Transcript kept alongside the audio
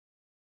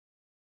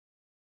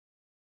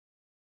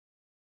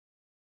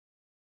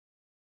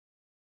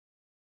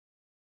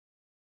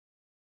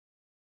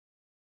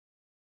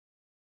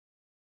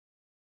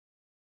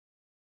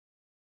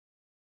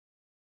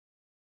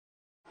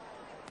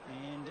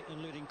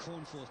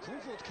Cornforth.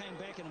 Cornforth came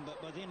back at him,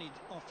 but by then he'd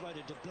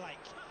offloaded to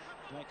Blake.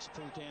 Blake's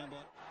pulled down,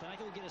 but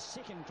Darker will get a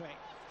second crack.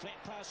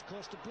 Flat pass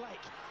across to Blake.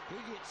 He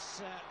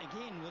gets,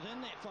 again, within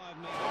that 5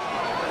 metres.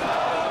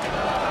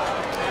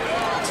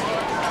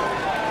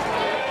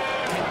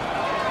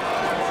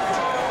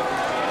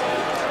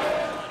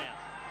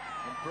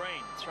 And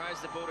Breen throws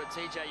the ball to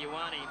TJ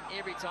Ioane.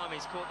 Every time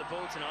he's caught the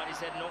ball tonight,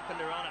 he's had an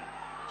Aucklander on him.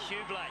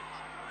 Hugh Blake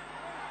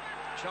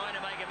trying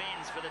to make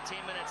amends for the 10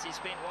 minutes he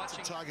spent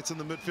watching. Targets in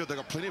the midfield. They've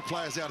got plenty of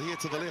players out here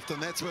to the left,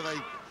 and that's where they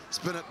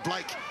spin it.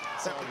 Blake,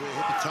 where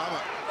Hepitama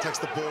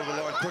takes the ball to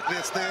the line quickly.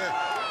 It's there,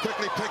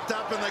 quickly picked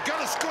up, and they're going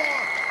to score.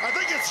 I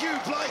think it's Hugh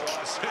Blake.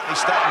 Certainly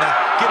starting to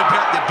get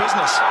about their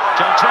business.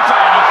 John Tripper,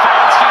 and he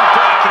finds Hugh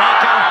Blake, and here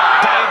comes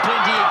Dale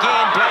Plenty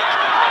again. Blake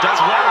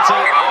does well to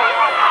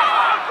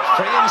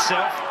free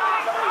himself.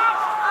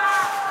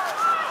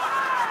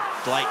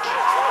 Blake.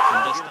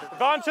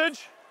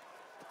 Advantage.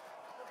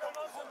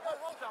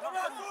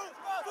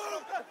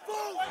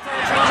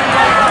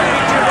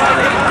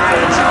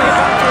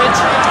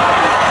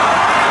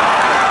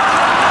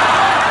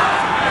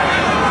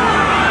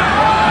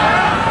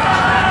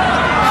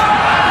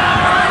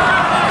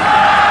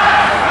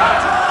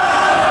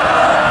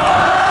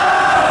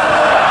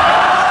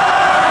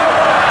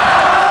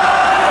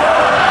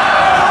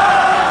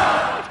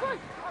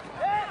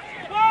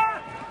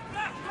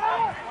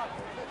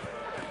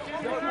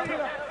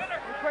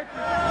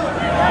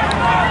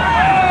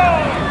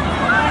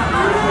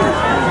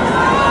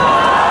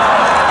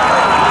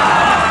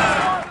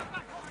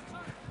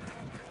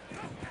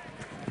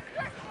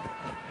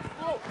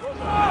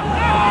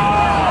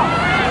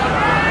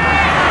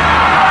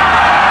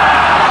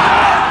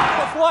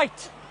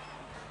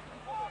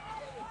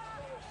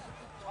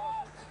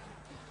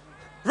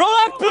 Roll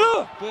up,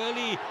 Blue!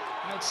 Burley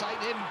outside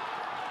him.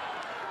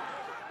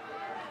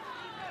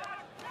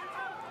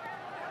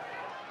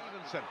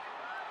 Stevenson.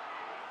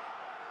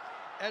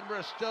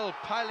 Edinburgh still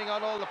piling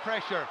on all the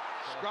pressure.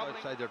 Scrubbing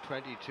outside their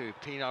 22.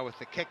 Pienaar with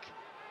the kick.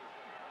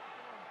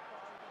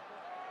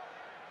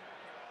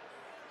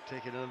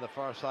 Taken in on the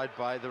far side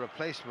by the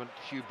replacement,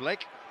 Hugh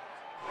Blake.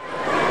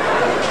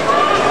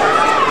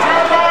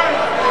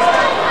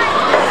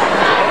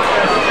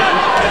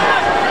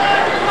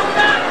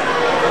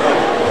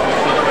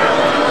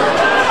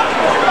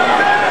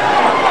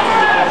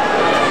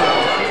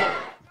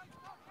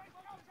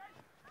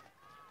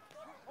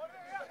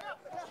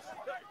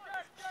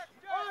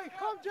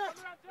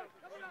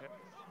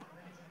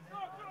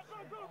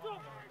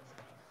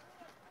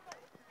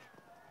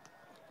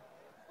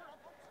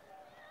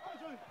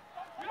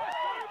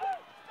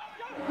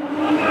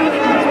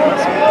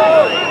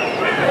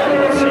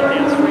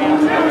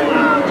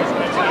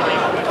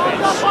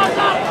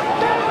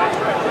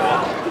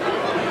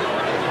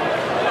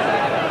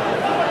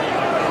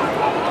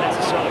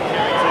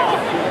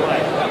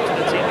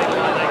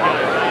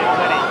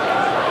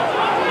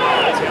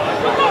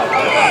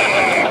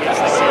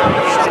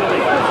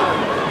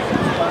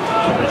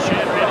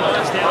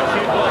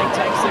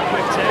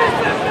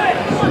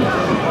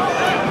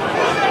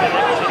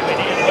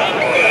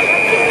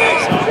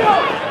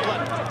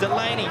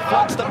 Delaney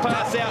flocks the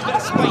pass out, bit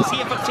of space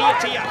here for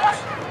Tiatia.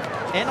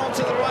 And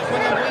onto the right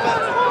wing of Weber.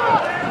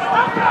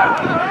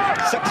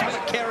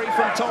 6-minute carry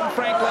from Tom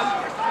Franklin.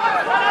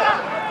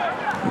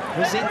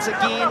 Presents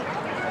again.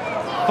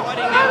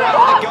 Fighting their way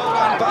to the goal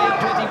line, Bay of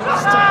Plenty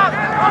this time.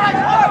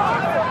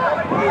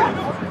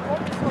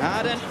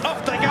 Arden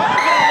off they go, over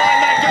the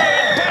line they go,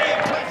 and Bay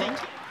of Plenty.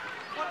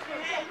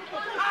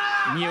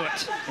 Mewett,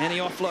 and he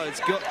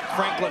offloads, got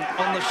Franklin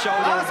on the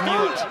shoulder of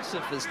Mewett.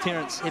 As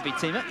Terence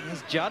Hepitama,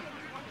 here's Judd.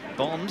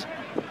 Bond,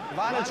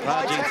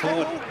 charging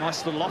forward,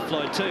 nice little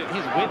offload too.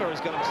 Here's Weber who's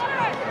got him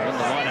on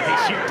the line.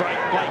 Here's Hugh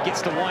Blake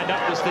gets to wind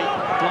up as the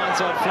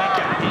blindside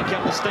flanker. Here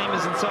come the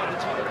Steamers inside the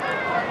top.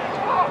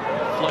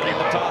 Floating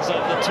the pass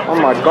over the top. Oh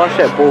my gosh,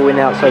 that ball went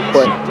out so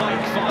quick. Hugh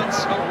Blake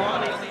finds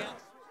O'Reilly on the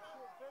outside.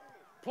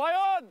 Play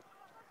on!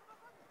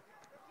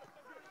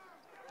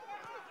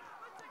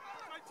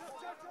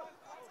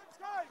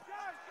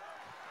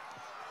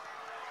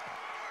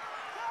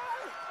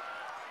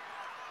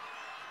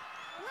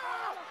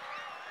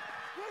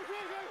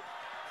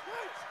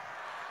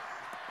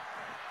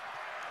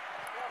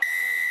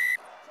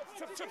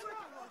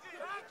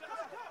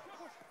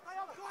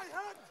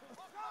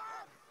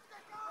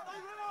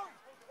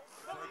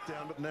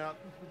 Down, but now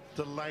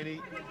Delaney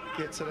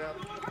gets it out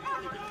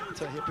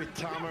to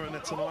Hepitama, and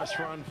it's a nice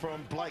run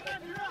from Blake.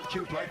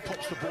 Hugh Blake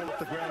pops the ball up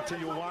the ground to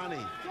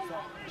Ioane.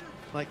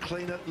 They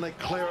clean it and they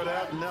clear it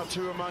out, and now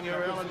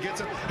Tuamunga Allen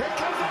gets it. Here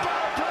comes the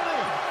ball,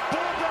 Plenty!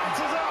 Ball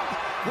bounces up,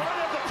 right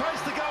at the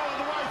place to go out of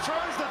the way,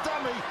 throws the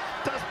dummy,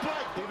 does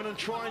Blake, even in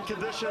trying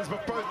conditions,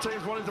 but both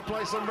teams wanting to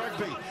play some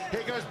rugby.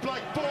 Here goes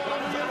Blake, ball on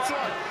the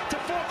inside to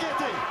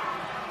Forgetty.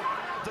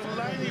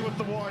 Delaney with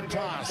the wide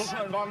pass.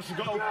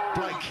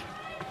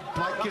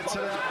 Blake gets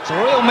it out. It's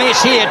a real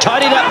mess here,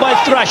 tidied up by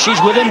Thrush.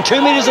 He's within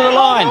 2 metres of the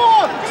line.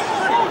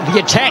 The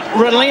attack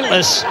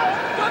relentless.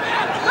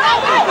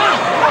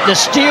 The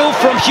steal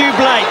from Hugh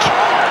Blake.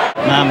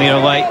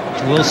 Marmere away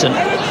to Wilson.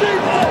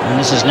 And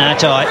this is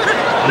Ngatai.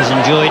 He's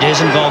enjoyed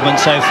his involvement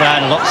so far,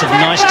 and lots of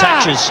nice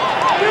touches.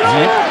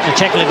 The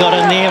tackler got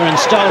in there and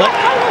stole it.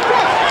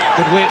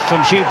 Good work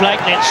from Hugh Blake.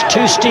 That's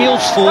 2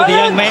 steals for the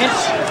young man.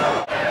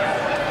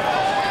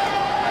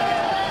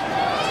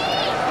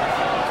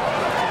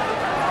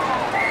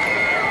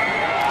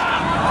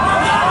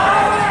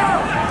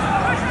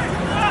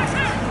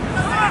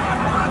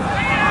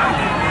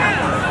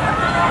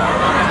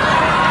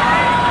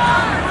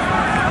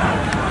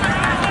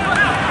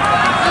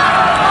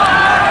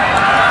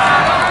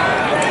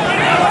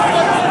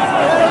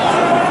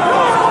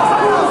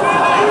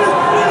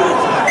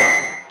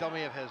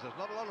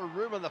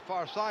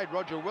 Side,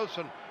 Roger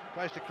Wilson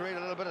tries to create a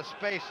little bit of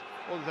space.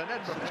 Oh, there's a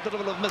net. A little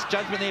bit of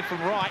misjudgment there from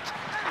Wright.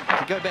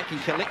 To go back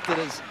and collect it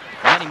as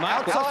Manny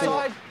Marquardt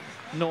for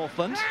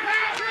Northland.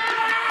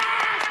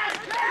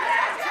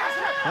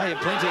 Oh, yeah,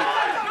 plenty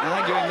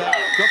arguing that.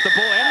 Got the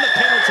ball and the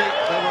penalty.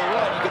 They were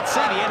right. You could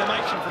see the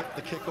animation from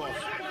the kickoff.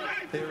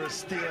 There is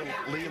Steele,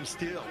 Liam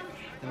Steele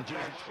in the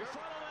jersey.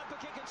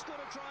 Scored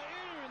a try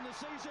earlier in the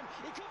season.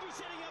 He could be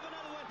setting up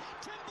another one.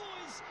 Tim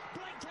Boys,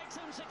 Blake takes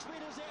him 6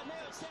 metres out. Now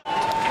it's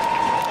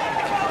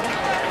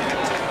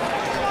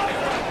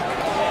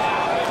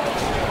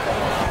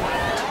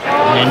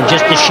and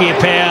just the sheer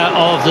power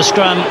of the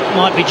scrum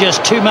might be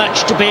just too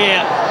much to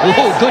bear.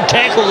 Oh, good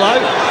tackle though.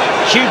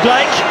 Hugh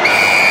Blake,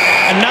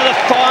 another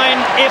fine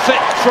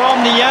effort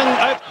from the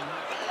young.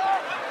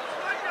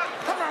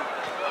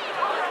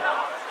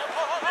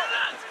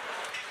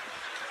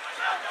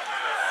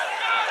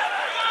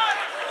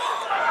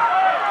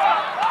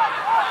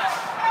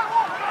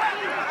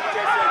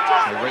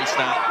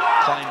 Restart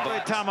playing by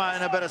Tama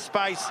in a bit of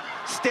space,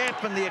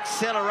 stamping the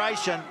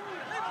acceleration.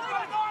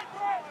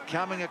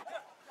 Coming.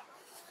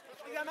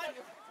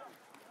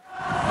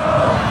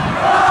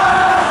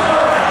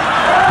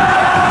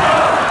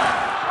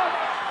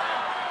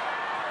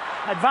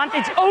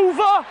 Advantage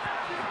over.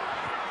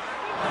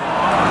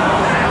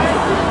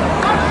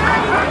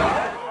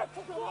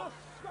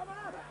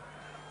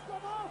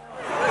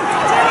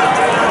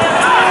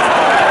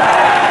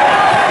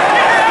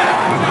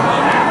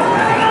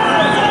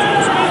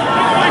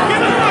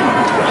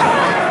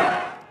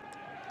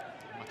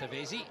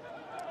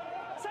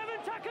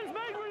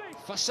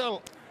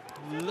 Fussell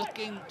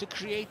looking to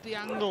create the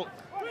angle.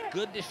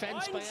 Good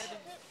defence by Adam.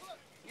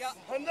 Yeah.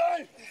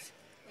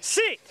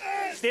 Sit.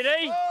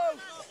 Steady.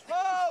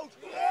 Hold.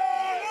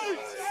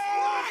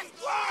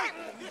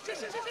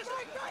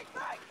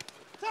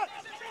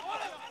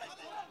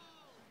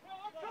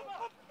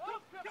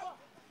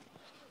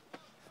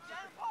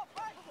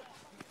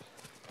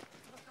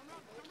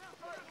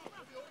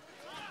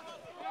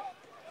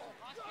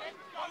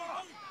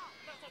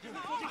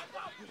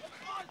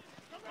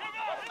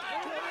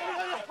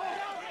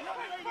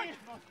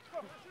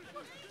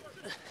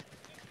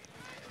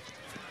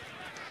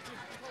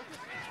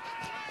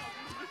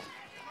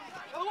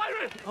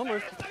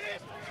 Almost.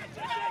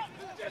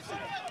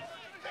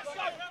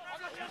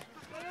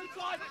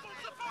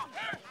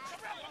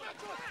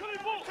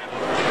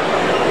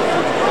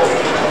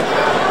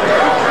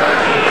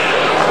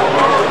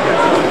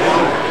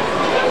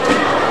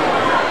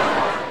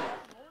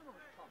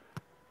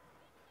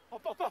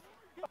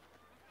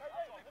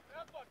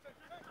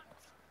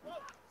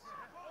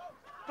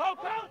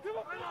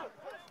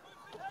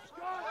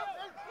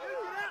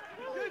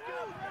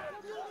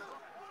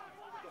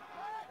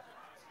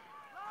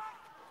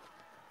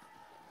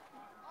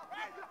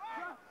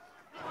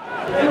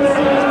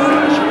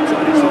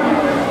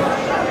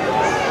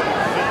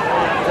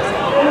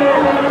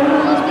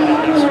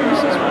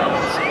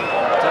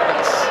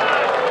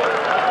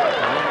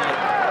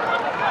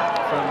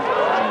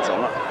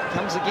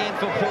 Comes again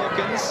for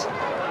Hawkins.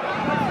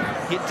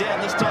 Hit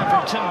down this time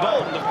from Tim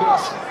Bolton, of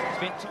course.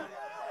 Spent time.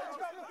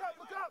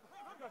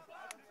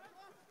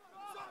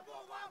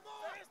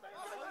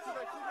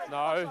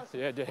 No,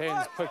 yeah, the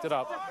hands picked it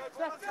up.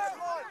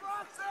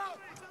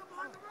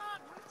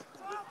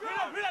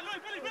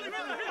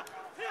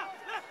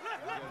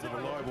 The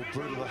reliable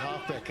Brutal, the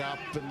halfback up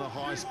in the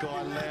high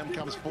sky. Lamb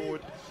comes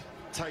forward,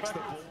 takes the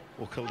ball.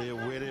 Well, Khalil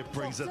Were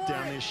brings it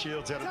down there,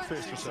 Shields out at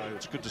first. So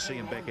It's good to see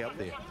him back out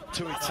there.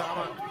 Tui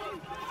Tama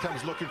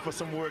comes looking for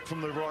some work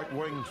from the right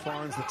wing,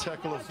 finds the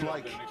tackle of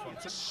Blake.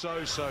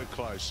 So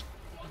close.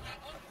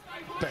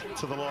 Back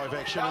to the live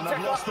action, and they've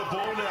lost the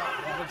ball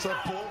now. So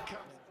ball comes.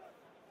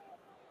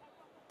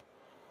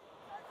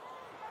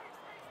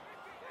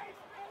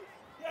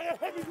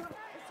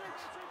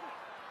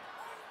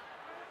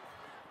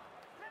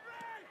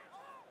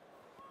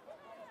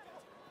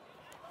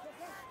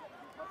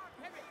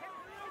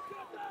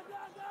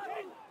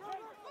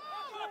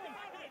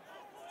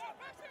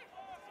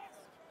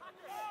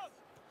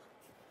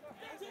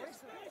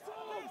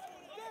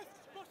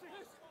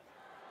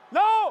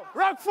 No!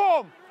 Ruck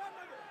form!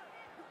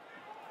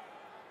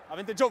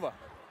 Avente Jova.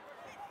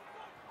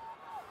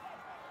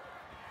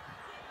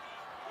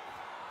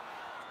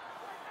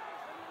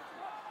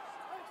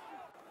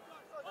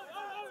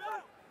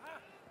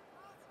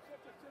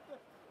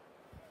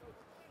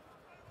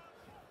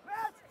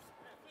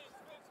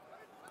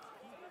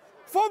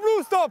 4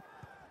 blue, stop.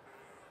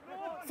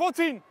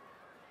 14.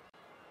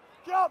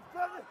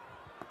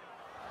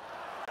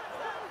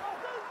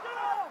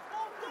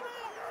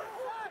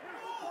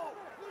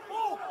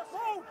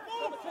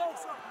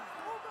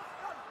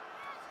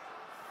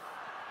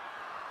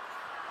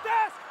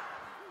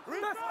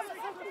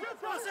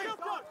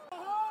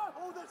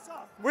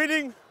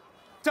 Reading.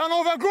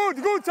 Turnover,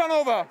 good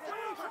turnover.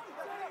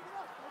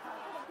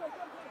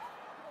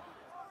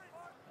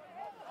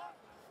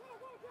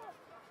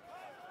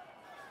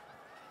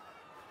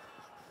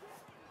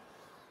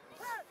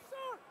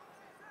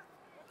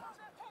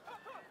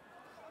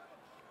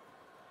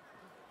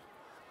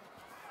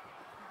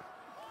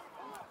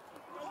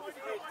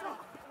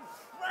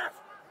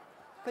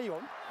 Play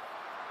on.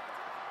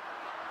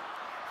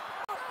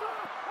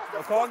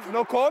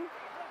 No con.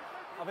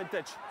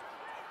 Advantage.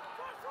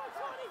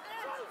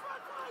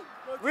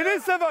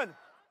 Within 7.